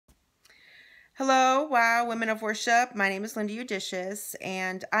Hello, wow, women of worship. My name is Linda Udischas,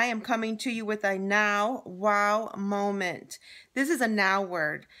 and I am coming to you with a now wow moment. This is a now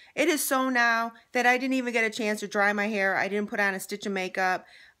word. It is so now that I didn't even get a chance to dry my hair. I didn't put on a stitch of makeup.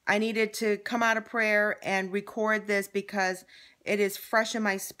 I needed to come out of prayer and record this because it is fresh in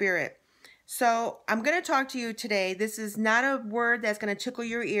my spirit. So I'm going to talk to you today. This is not a word that's going to tickle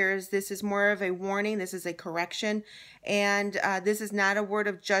your ears. This is more of a warning. This is a correction. And this is not a word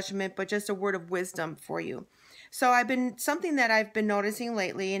of judgment, but just a word of wisdom for you. So something that I've been noticing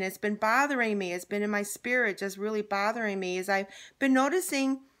lately, and it's been bothering me. It's been in my spirit, just really bothering me, is I've been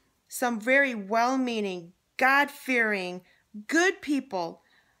noticing some very well-meaning, God-fearing, good people,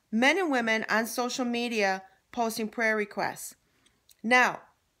 men and women on social media posting prayer requests. Now,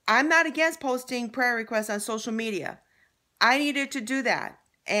 I'm not against posting prayer requests on social media. I needed to do that,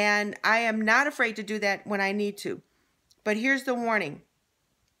 and I am not afraid to do that when I need to. But here's the warning.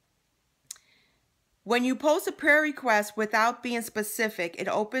 When you post a prayer request without being specific, it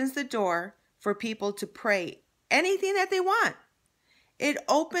opens the door for people to pray anything that they want. It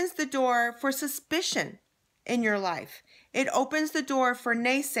opens the door for suspicion in your life. It opens the door for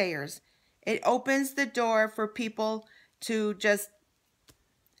naysayers. It opens the door for people to just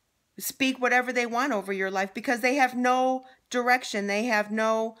speak whatever they want over your life because they have no direction. They have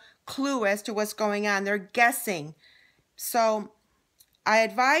no clue as to what's going on. They're guessing. So I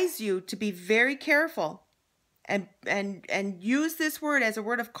advise you to be very careful and use this word as a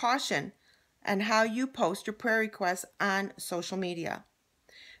word of caution on how you post your prayer requests on social media.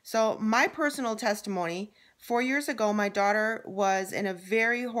 So my personal testimony, 4 years ago, my daughter was in a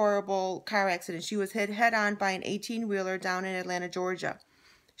very horrible car accident. She was hit head-on by an 18-wheeler down in Atlanta, Georgia.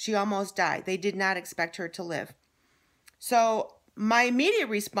 She almost died. They did not expect her to live. So my immediate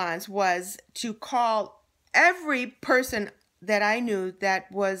response was to call every person that I knew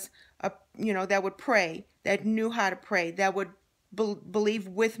that was, that would pray, that knew how to pray, that would believe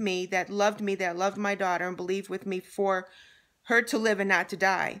with me, that loved my daughter and believed with me for her to live and not to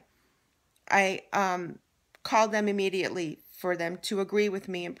die. I called them immediately for them to agree with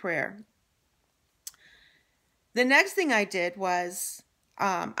me in prayer. The next thing I did was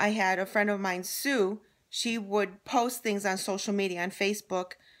I had a friend of mine, Sue. She would post things on social media, on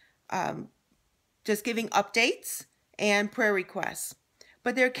Facebook, just giving updates and prayer requests.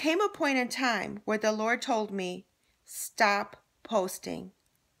 But there came a point in time where the Lord told me, stop posting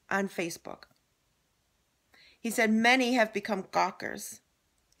on Facebook. He said, many have become gawkers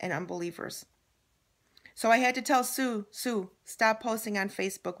and unbelievers. So I had to tell Sue, stop posting on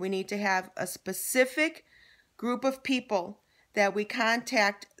Facebook. We need to have a specific group of people that we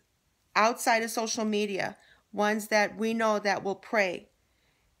contact outside of social media, ones that we know that will pray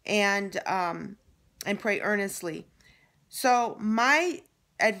and pray earnestly. So my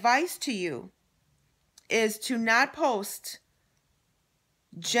advice to you is to not post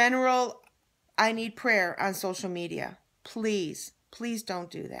general, I need prayer on social media. Please, please don't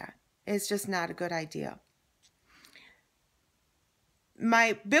do that. It's just not a good idea.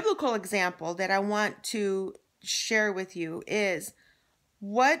 My biblical example that I want to share with you is,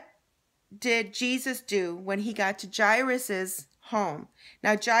 what did Jesus do when he got to Jairus's home?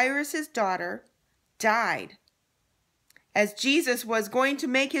 Now, Jairus's daughter died as Jesus was going to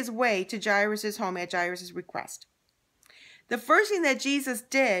make his way to Jairus's home at Jairus's request. The first thing that Jesus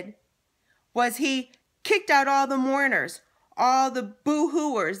did was he kicked out all the mourners, all the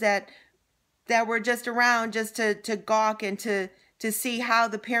boo-hooers that were just around just to gawk and to see how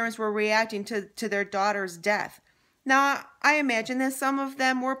the parents were reacting to their daughter's death. Now, I imagine that some of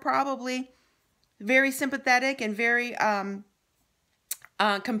them were probably very sympathetic and very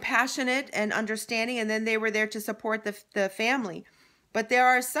compassionate and understanding, and then they were there to support the family. But there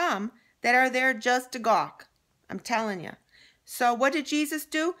are some that are there just to gawk. I'm telling you. So what did Jesus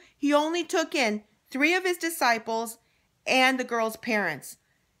do? He only took in 3 of his disciples and the girl's parents.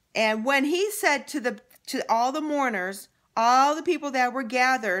 And when he said to all the mourners, all the people that were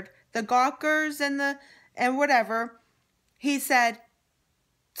gathered, the gawkers and whatever, he said,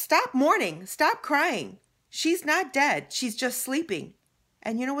 stop mourning, stop crying. She's not dead. She's just sleeping.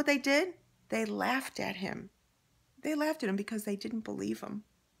 And you know what they did? They laughed at him. They laughed at him because they didn't believe him.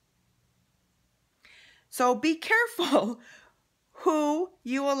 So be careful who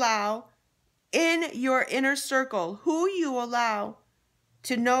you allow in your inner circle, who you allow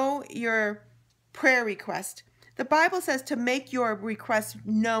to know your prayer request. The Bible says to make your request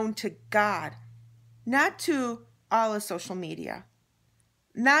known to God, not to all of social media,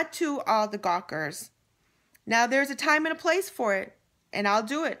 not to all the gawkers. Now, there's a time and a place for it, and I'll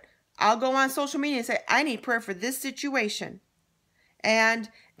do it. I'll go on social media and say, I need prayer for this situation. And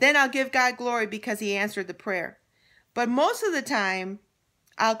then I'll give God glory because he answered the prayer. But most of the time,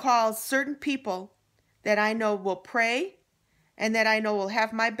 I'll call certain people that I know will pray and that I know will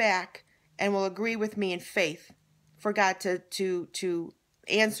have my back and will agree with me in faith for God to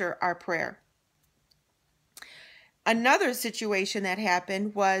answer our prayer. Another situation that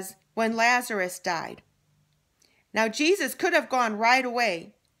happened was when Lazarus died. Now, Jesus could have gone right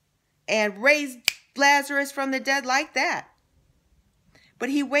away and raised Lazarus from the dead like that. But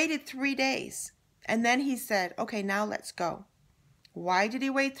he waited 3 days. And then he said, okay, now let's go. Why did he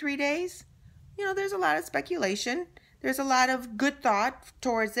wait 3 days? You know, there's a lot of speculation. There's a lot of good thought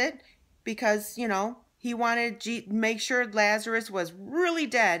towards it because, you know, he wanted to make sure Lazarus was really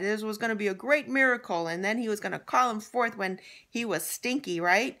dead. This was going to be a great miracle. And then he was going to call him forth when he was stinky,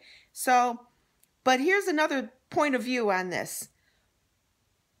 right? So, but here's another point of view on this.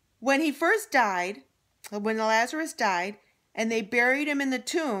 When he first died, when Lazarus died, and they buried him in the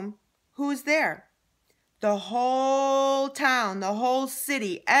tomb, who's there? The whole town, the whole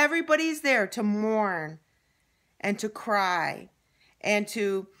city, everybody's there to mourn and to cry and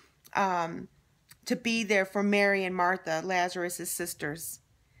to be there for Mary and Martha, Lazarus' sisters.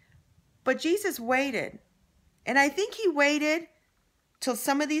 But Jesus waited. And I think he waited till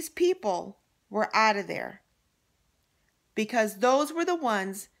some of these people were out of there. Because those were the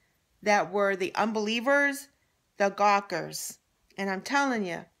ones that were the unbelievers, the gawkers. And I'm telling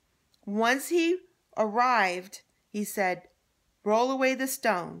you, once he arrived, he said, roll away the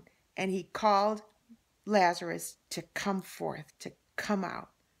stone. And he called Lazarus to come forth, to come out.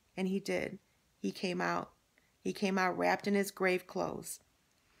 And he did. He came out. He came out wrapped in his grave clothes.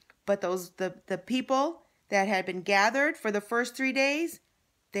 But the people that had been gathered for the first 3 days,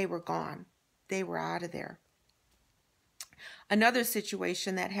 they were gone. They were out of there. Another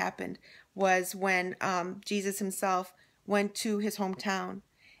situation that happened was when Jesus himself went to his hometown.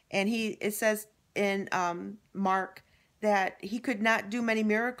 And it says in Mark that he could not do many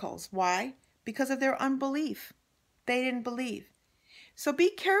miracles. Why? Because of their unbelief. They didn't believe. So be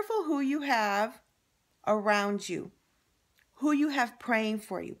careful who you have around you, who you have praying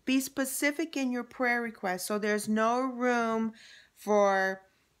for you. Be specific in your prayer requests so there's no room for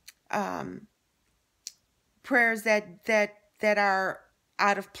prayers that are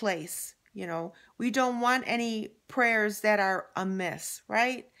out of place. You know, we don't want any prayers that are amiss,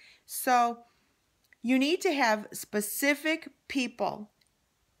 right? So you need to have specific people,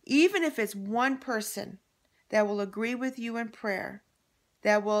 even if it's one person that will agree with you in prayer,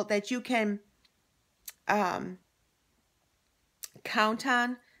 that you can count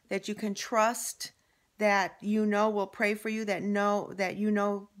on, that you can trust, that you know will pray for you, that you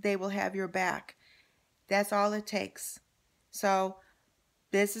know they will have your back. That's all it takes. So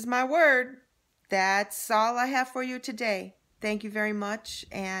this is my word. That's all I have for you today. Thank you very much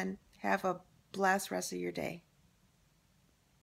and have a blessed rest of your day.